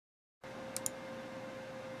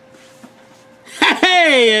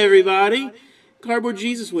Hey everybody, Cardboard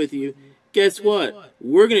Jesus with you. Guess what?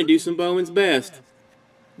 We're gonna do some Bowman's Best.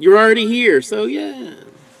 You're already here, so yeah.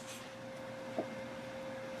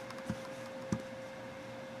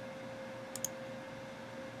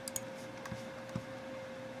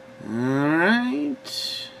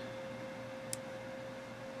 Alright.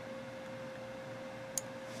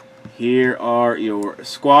 Here are your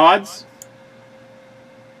squads.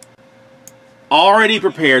 Already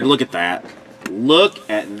prepared. Look at that. Look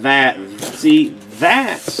at that. See,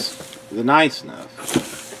 that's the nice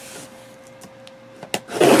stuff.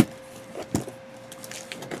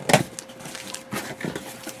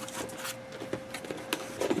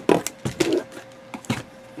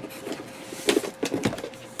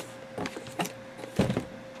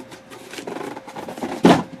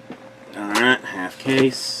 Alright, half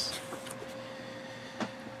case.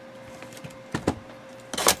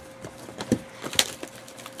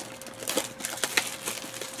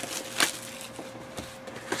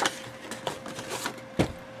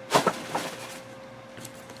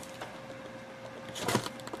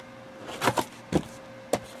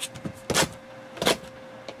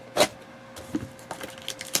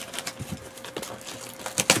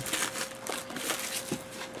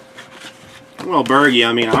 Well, Bergie,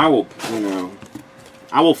 I mean, I will,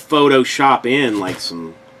 I will Photoshop in like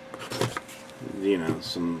some,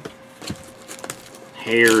 some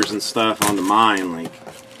hairs and stuff onto mine, like.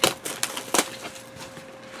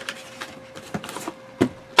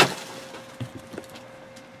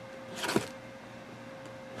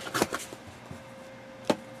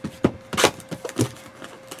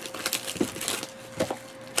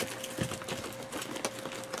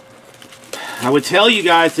 I would tell you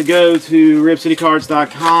guys to go to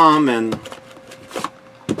ripcitycards.com and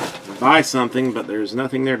buy something, but there's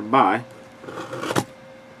nothing there to buy.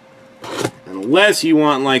 Unless you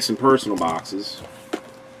want, like, some personal boxes.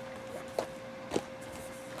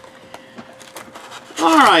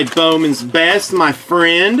 Alright, Bowman's Best, my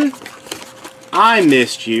friend. I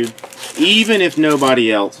missed you, even if nobody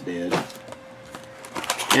else did.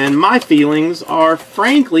 And my feelings are,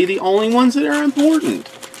 frankly, the only ones that are important.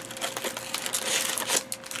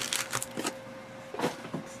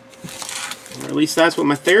 Or at least that's what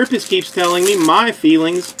my therapist keeps telling me. My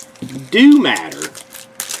feelings do matter.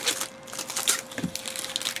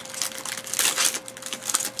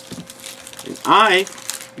 And I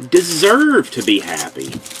deserve to be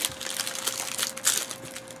happy.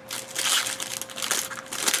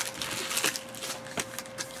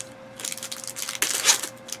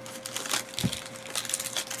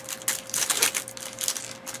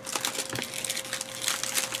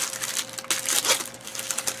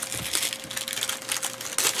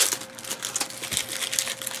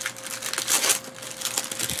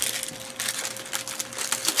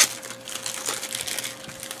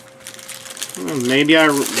 Maybe I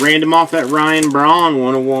random off that Ryan Braun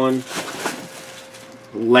 101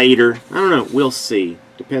 later. I don't know. We'll see.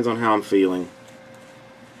 Depends on how I'm feeling.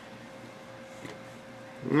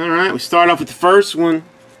 Alright, we start off with the first one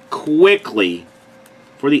quickly.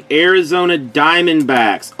 For the Arizona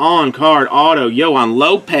Diamondbacks, on-card auto, Yohan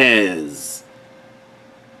Lopez.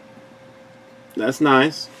 That's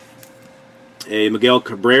nice. A Miguel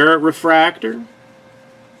Cabrera refractor.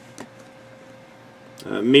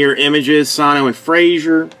 Mirror Images, Sano and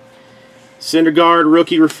Frazier. Syndergaard,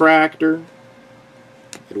 rookie refractor.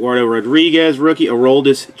 Eduardo Rodriguez, rookie.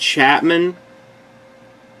 Aroldis Chapman.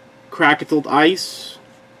 Crackled Ice.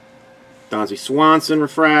 Dansby Swanson,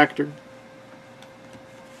 refractor.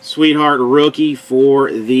 Sweetheart, rookie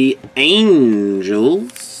for the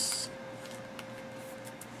Angels.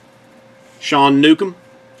 Sean Newcomb.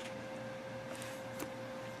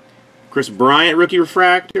 Chris Bryant, rookie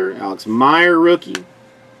refractor. Alex Meyer, rookie.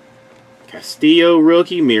 Castillo,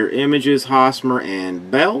 rookie. Mirror Images, Hosmer and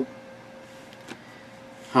Bell.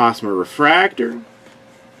 Hosmer refractor.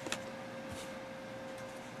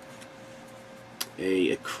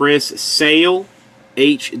 A Chris Sale,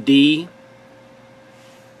 HD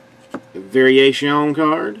variation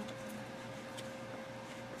card.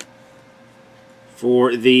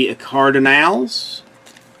 For the Cardinals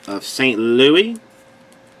of St. Louis.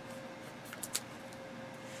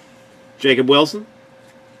 Jacob Wilson,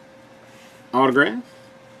 autograph.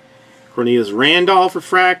 Cornelius Randolph,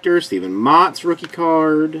 refractor. Stephen Mott's rookie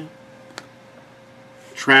card.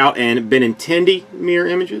 Trout and Benintendi, mirror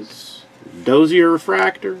images. Dozier,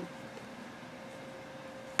 refractor.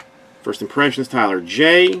 First impressions, Tyler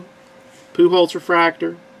J. Pujols,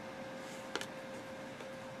 refractor.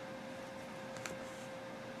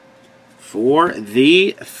 For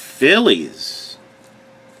the Phillies.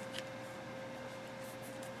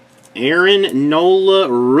 Aaron Nola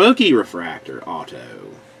rookie refractor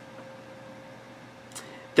auto.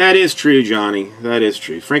 That is true, Johnny. That is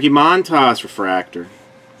true. Frankie Montas refractor.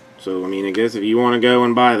 So, I mean, I guess if you want to go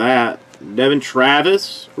and buy that. Devin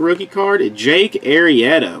Travis rookie card. Jake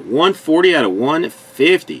Arrieta, 140 out of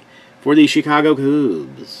 150 for the Chicago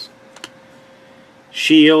Cubs.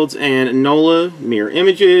 Shields and Nola mirror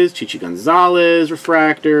images. Chichi Gonzalez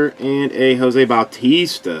refractor. And a Jose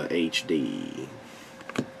Bautista HD.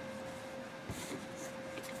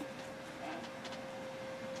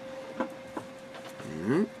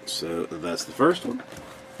 So that's the first one.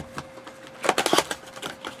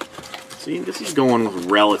 See, this is going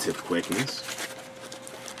with relative quickness.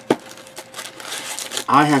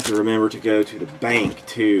 I have to remember to go to the bank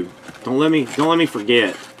too. Don't let me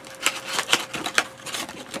forget.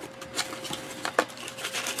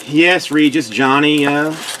 Yes, Regis, Johnny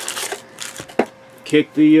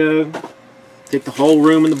kicked the whole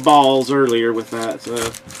room in the balls earlier with that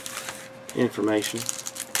information.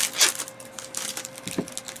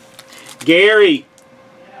 Gary,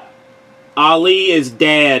 Ali is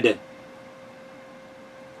dead.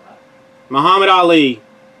 Muhammad Ali.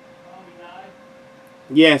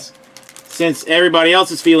 Yes. Since everybody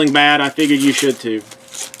else is feeling bad, I figured you should too.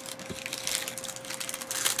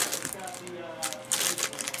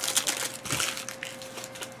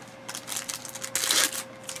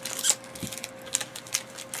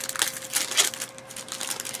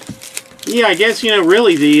 Yeah, I guess, you know,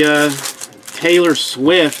 really the Taylor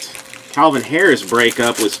Swift, Calvin Harris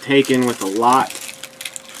breakup was taken with a lot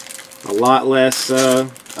less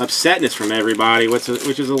upsetness from everybody, which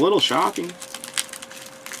is a little shocking.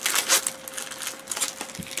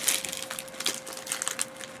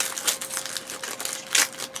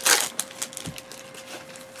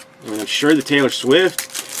 And I'm sure the Taylor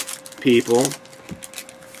Swift people.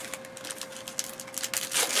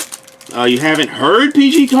 You haven't heard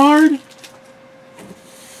PG card?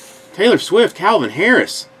 Taylor Swift, Calvin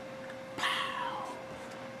Harris. Wow.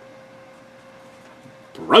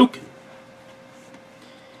 Broken.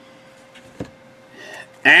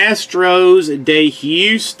 Astros de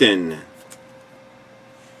Houston.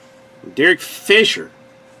 Derek Fisher.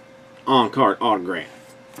 On-card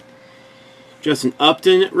autograph. Justin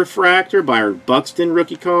Upton refractor. Byron Buxton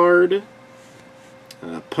rookie card.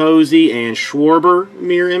 Posey and Schwarber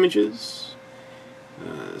mirror images.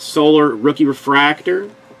 Solar rookie refractor.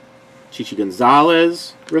 Chichi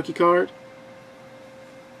Gonzalez rookie card.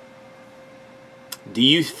 Do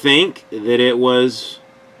you think that it was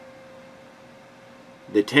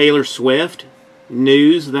the Taylor Swift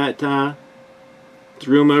news that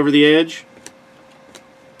threw him over the edge?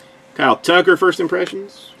 Kyle Tucker first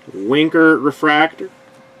impressions. Winker refractor.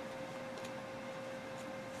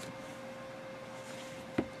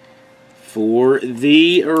 For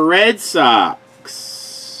the Red Sox,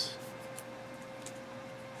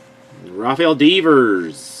 Rafael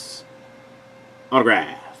Devers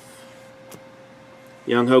autograph.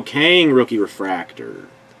 Young Ho Kang rookie refractor.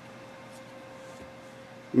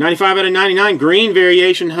 95 out of 99 green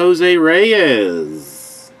variation Jose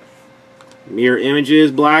Reyes. Mirror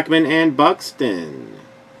images Blackman and Buxton.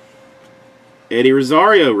 Eddie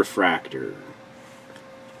Rosario refractor.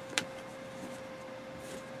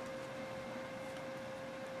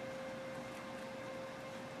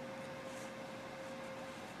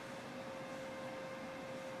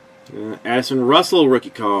 Addison Russell rookie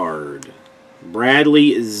card.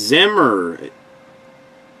 Bradley Zimmer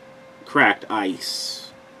cracked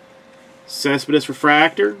ice. Cespedes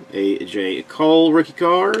refractor. A.J. Cole rookie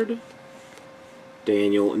card.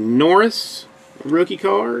 Daniel Norris rookie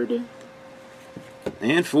card.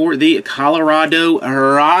 And for the Colorado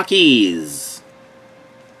Rockies,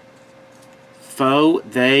 Faux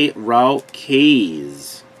They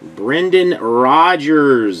Rockies, Brendan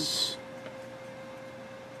Rodgers.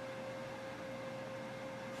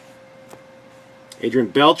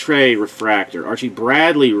 Adrian Beltre refractor. Archie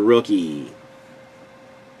Bradley rookie.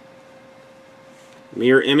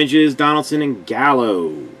 Mirror images Donaldson and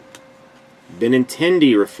Gallo.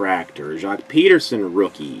 Benintendi refractor. Jacques Peterson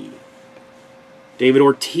rookie. David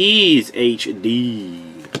Ortiz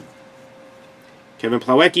HD. Kevin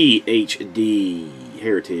Plawecki HD.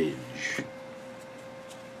 Heritage.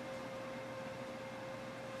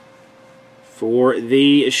 For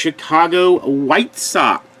the Chicago White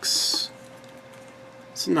Sox.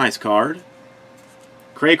 It's a nice card.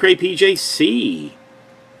 Cray PJC.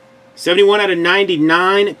 71 out of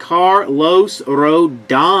 99. Carlos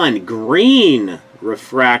Rodon. Green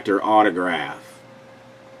refractor autograph.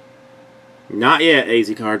 Not yet,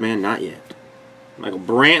 AZ Card Man. Not yet. Michael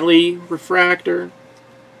Brantley refractor.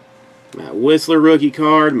 Whistler rookie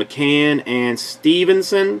card, McCann and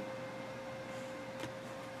Stevenson.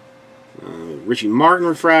 Richie Martin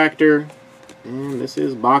refractor. And this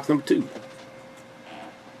is box number 2.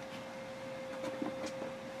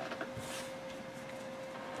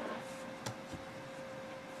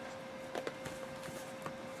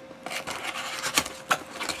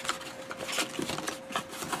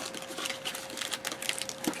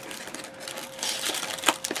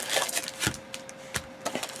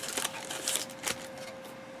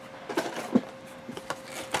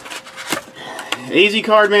 Easy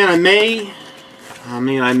card, man.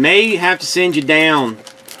 I may have to send you down.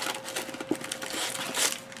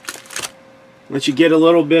 Let you get a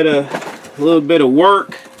little bit of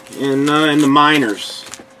work in the minors.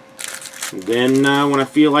 And then when I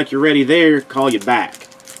feel like you're ready there, call you back.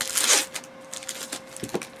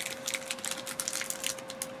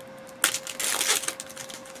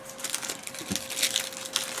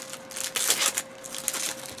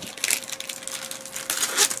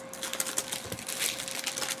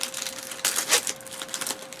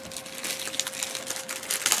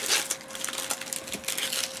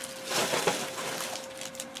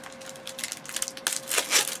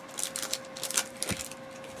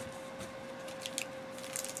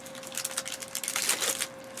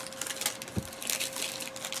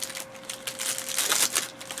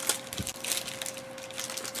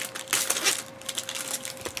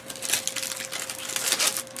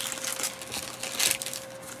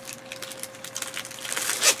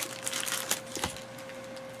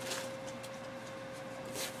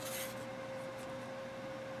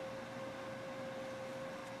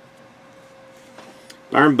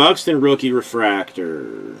 Byron Buxton rookie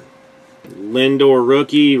refractor. Lindor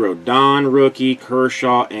rookie, Rodon rookie,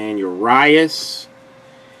 Kershaw and Urias.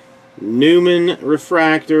 Newman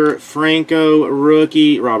refractor, Franco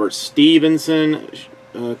rookie, Robert Stevenson,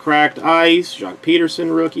 cracked ice, Jock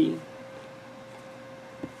Peterson rookie.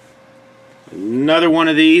 Another one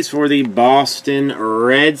of these for the Boston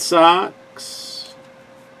Red Sox.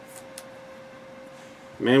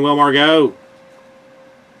 Manuel Margot.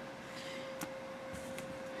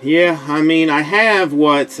 Yeah, I mean, I have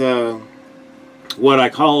what I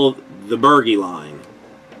call the Berge line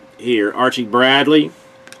here. Archie Bradley,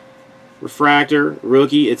 refractor,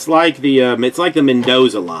 rookie. It's like the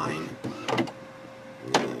Mendoza line.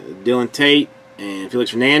 Dylan Tate and Felix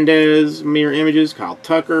Hernandez, mirror images. Kyle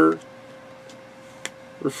Tucker,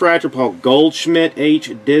 refractor. Paul Goldschmidt, H.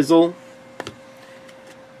 Dizzle.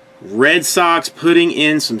 Red Sox putting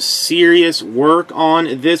in some serious work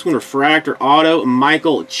on this one. Refractor auto,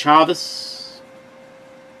 Michael Chavez.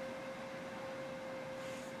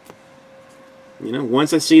 You know,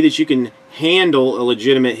 once I see that you can handle a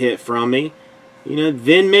legitimate hit from me, you know,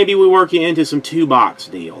 then maybe we work you into some 2-box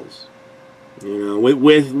deals. You know,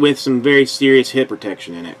 with some very serious hit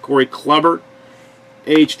protection in it. Corey Kluber,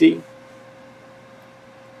 HD.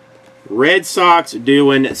 Red Sox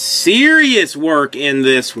doing serious work in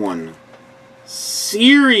this one.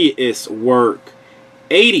 Serious work.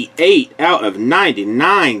 88 out of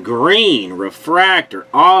 99 green refractor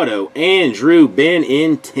auto Andrew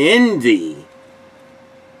Benintendi.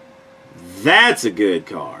 That's a good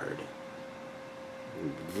card.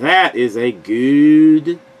 That is a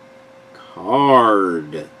good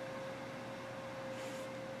card.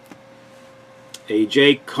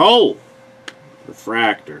 AJ Cole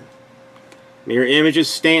refractor. Mirror images,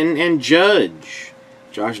 Stanton and Judge.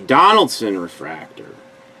 Josh Donaldson refractor.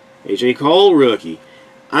 A.J. Cole rookie.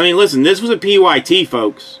 I mean, listen, this was a PYT,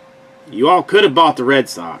 folks. You all could have bought the Red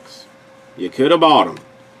Sox. You could have bought them.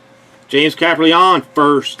 James Caprileon,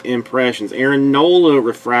 first impressions. Aaron Nola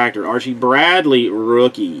refractor. Archie Bradley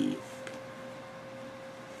rookie.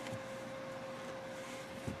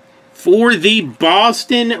 For the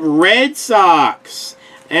Boston Red Sox.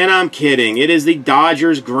 And I'm kidding. It is the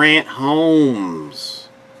Dodgers Grant Holmes.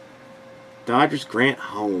 Dodgers Grant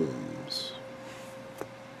Holmes.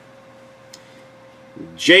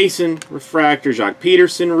 Jason refractor, Jock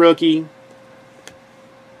Peterson rookie.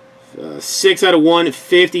 6 out of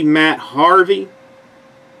 150, Matt Harvey.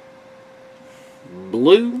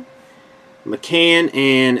 Blue. McCann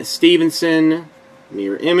and Stevenson.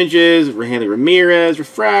 Mirror images. Hanley Ramirez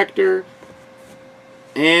refractor.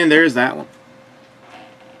 And there's that one.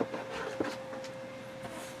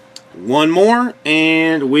 One more,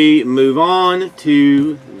 and we move on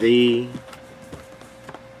to the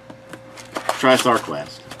TriStar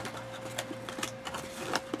Quest.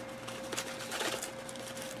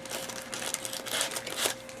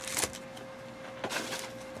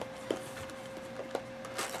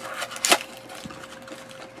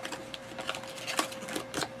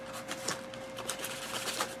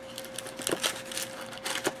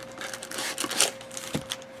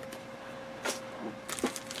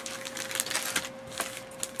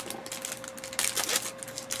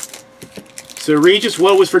 So Regis,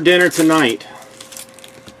 what was for dinner tonight?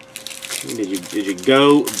 Did you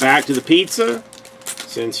go back to the pizza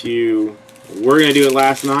since you were going to do it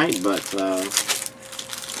last night, but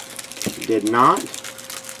did not?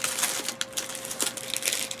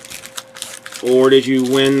 Or did you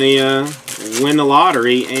win the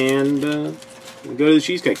lottery and go to the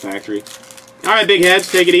Cheesecake Factory? All right, big heads,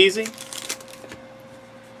 take it easy.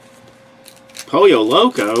 Pollo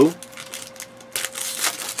Loco.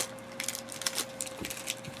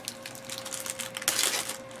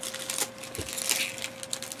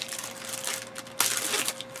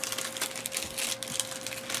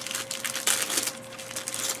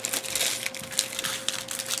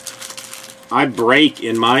 I break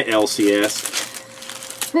in my LCS.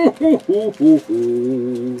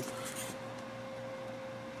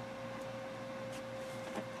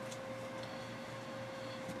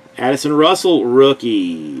 Addison Russell,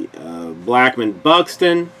 rookie. Blackman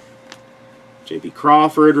Buxton. J.P.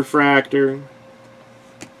 Crawford, refractor.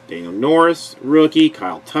 Daniel Norris, rookie.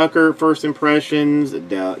 Kyle Tucker, first impressions.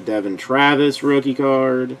 Devin Travis, rookie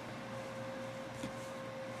card.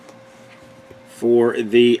 For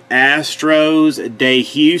the Astros, Day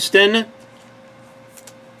Houston.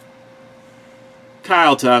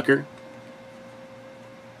 Kyle Tucker.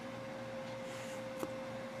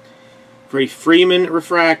 Freddie Freeman,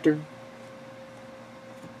 refractor.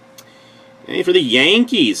 And for the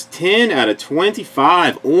Yankees, 10 out of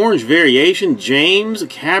 25. Orange variation, James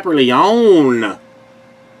Caprileone.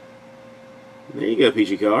 There you go,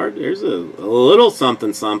 Peachy card. There's a little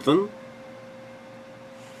something something.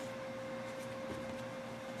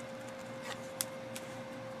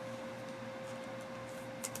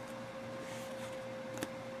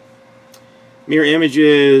 Mirror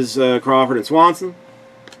images, Crawford and Swanson.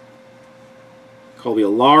 Colby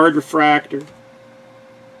Allard, refractor.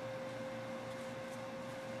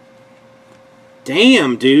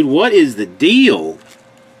 Damn, dude, what is the deal?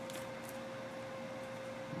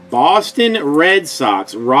 Boston Red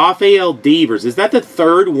Sox, Rafael Devers. Is that the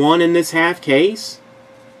third one in this half case?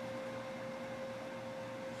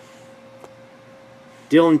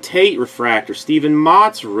 Dylan Tate, refractor. Steven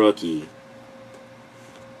Mott's, rookie.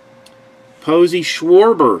 Posey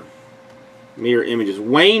Schwarber, mirror images.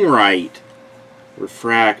 Wainwright,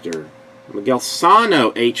 refractor. Miguel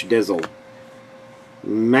Sano, H. Dizzle.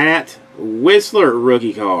 Matt Whistler,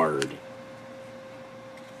 rookie card.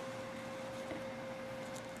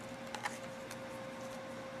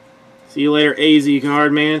 See you later, AZ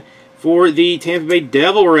card, man. For the Tampa Bay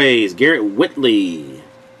Devil Rays, Garrett Whitley,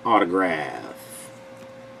 autograph.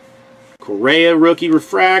 Correa, rookie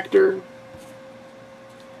refractor.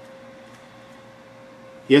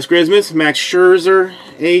 Yes, Christmas. Max Scherzer,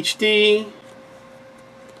 HD.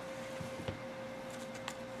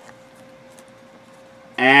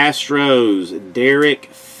 Astros, Derek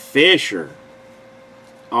Fisher,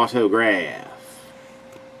 autograph.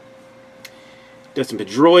 Dustin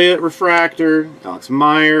Pedroia, refractor. Alex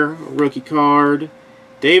Meyer, rookie card.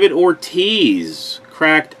 David Ortiz,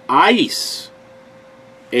 cracked ice,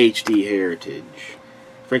 HD heritage.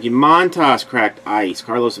 Frankie Montas, cracked ice.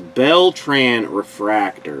 Carlos Beltran,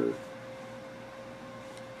 refractor.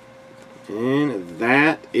 And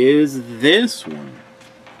that is this one.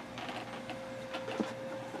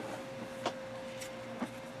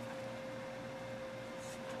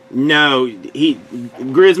 No,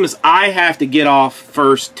 Grismas, I have to get off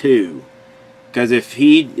first too. Because if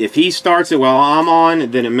he starts it while I'm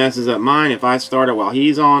on, then it messes up mine. If I start it while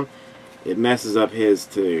he's on, it messes up his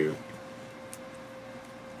too.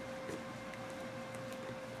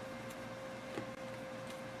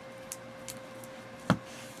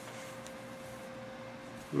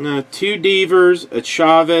 No, 2 Devers, a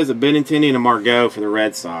Chavez, a Benintendi, and a Margot for the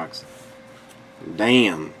Red Sox.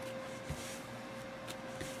 Damn.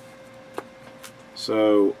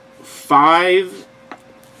 So, 5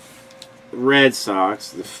 Red Sox,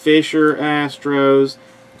 the Fisher Astros,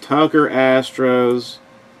 Tucker Astros,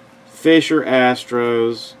 Fisher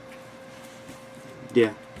Astros.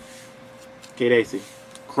 Yeah. Kate AC.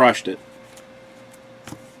 Crushed it.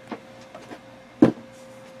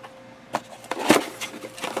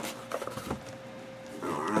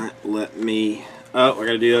 Alright, let me... Oh, I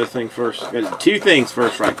gotta do the other thing first. I gotta do 2 things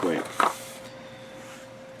first right quick.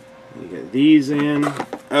 We got these in.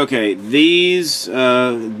 Okay, these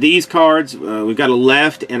cards, we've got a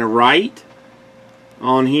left and a right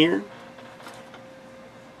on here.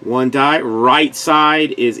 1 die. Right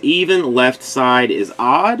side is even, left side is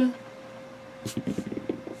odd.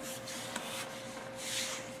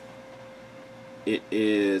 It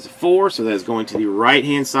is 4, so that's going to the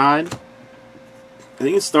right-hand side. I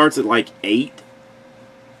think it starts at like 8.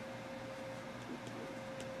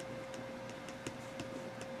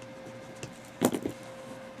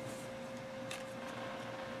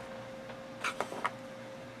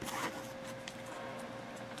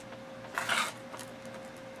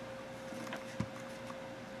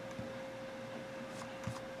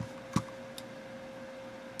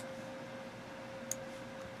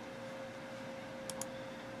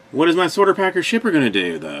 What is my sorter packer shipper going to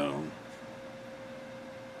do, though?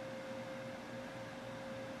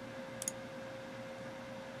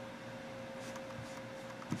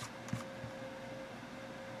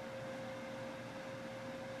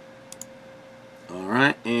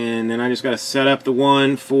 Alright, and then I just got to set up the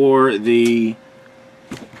one for the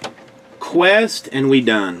quest, and we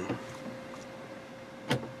done.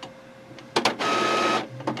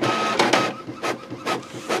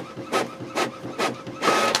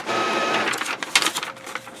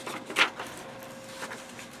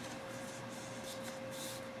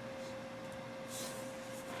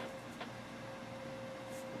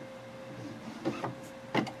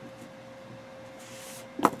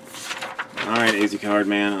 Alright, Easy Card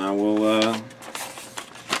Man, I will,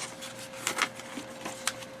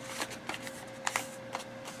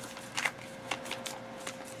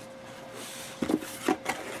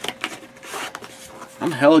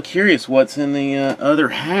 I'm hella curious what's in the other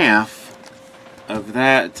half of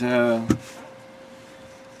that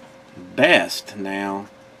best now.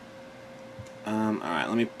 Alright,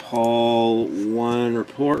 let me pull one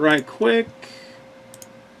report right quick.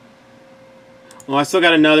 Well, I still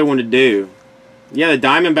got another one to do. Yeah, the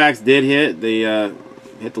Diamondbacks did hit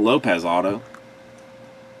the Lopez auto.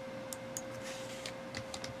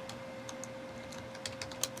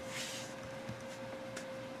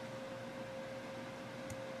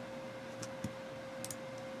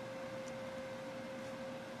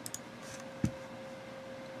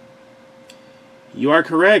 You are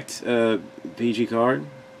correct, PG Card.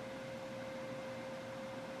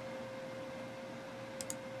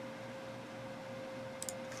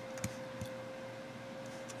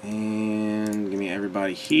 And give me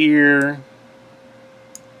everybody here.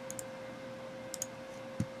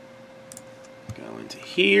 Go into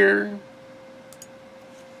here.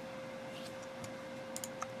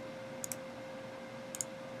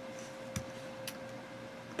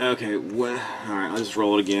 Okay, well, alright, I'll just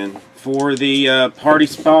roll it again. For the party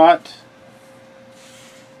spot,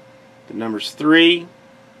 the number's 3.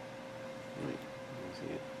 Wait,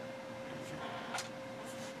 see it.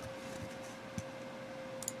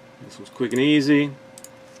 This one's quick and easy.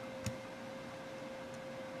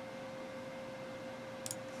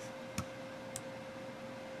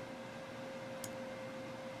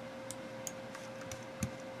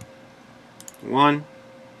 One,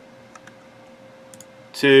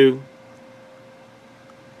 2,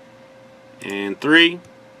 and 3.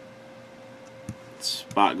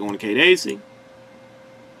 Spot going to Kate Acey.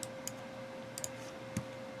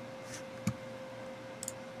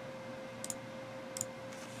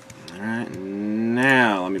 Alright,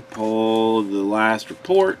 now let me pull the last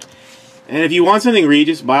report. And if you want something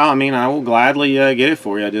Regis, by all means, I will gladly get it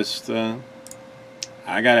for you.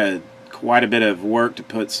 I got quite a bit of work to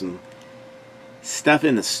put some stuff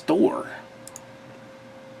in the store.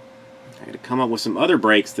 I got to come up with some other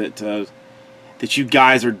breaks that that you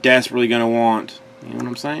guys are desperately going to want. You know what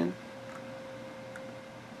I'm saying?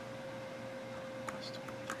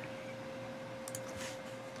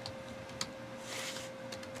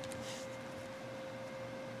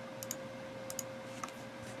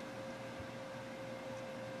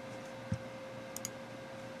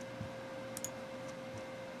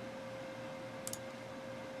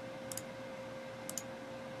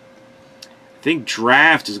 I think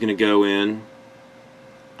draft is going to go in.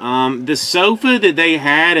 The sofa that they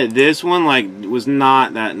had at this one, like, was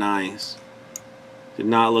not that nice. Did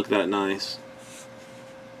not look that nice.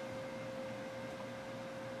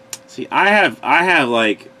 See, I have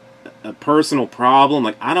like a personal problem.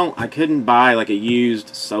 Like, I couldn't buy like a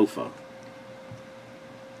used sofa.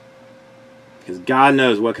 Because God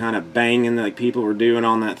knows what kind of banging like people were doing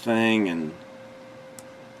on that thing, and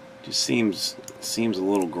just seems a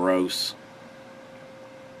little gross.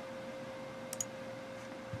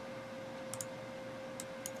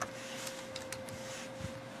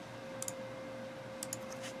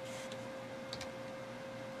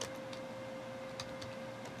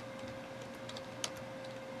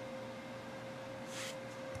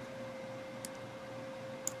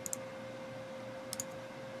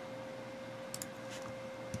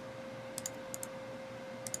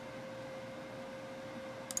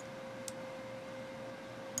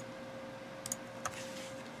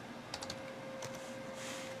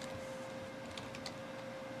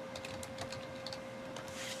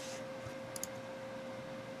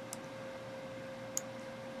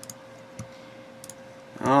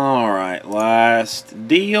 Alright, last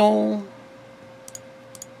deal.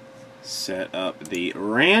 Set up the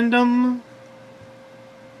random.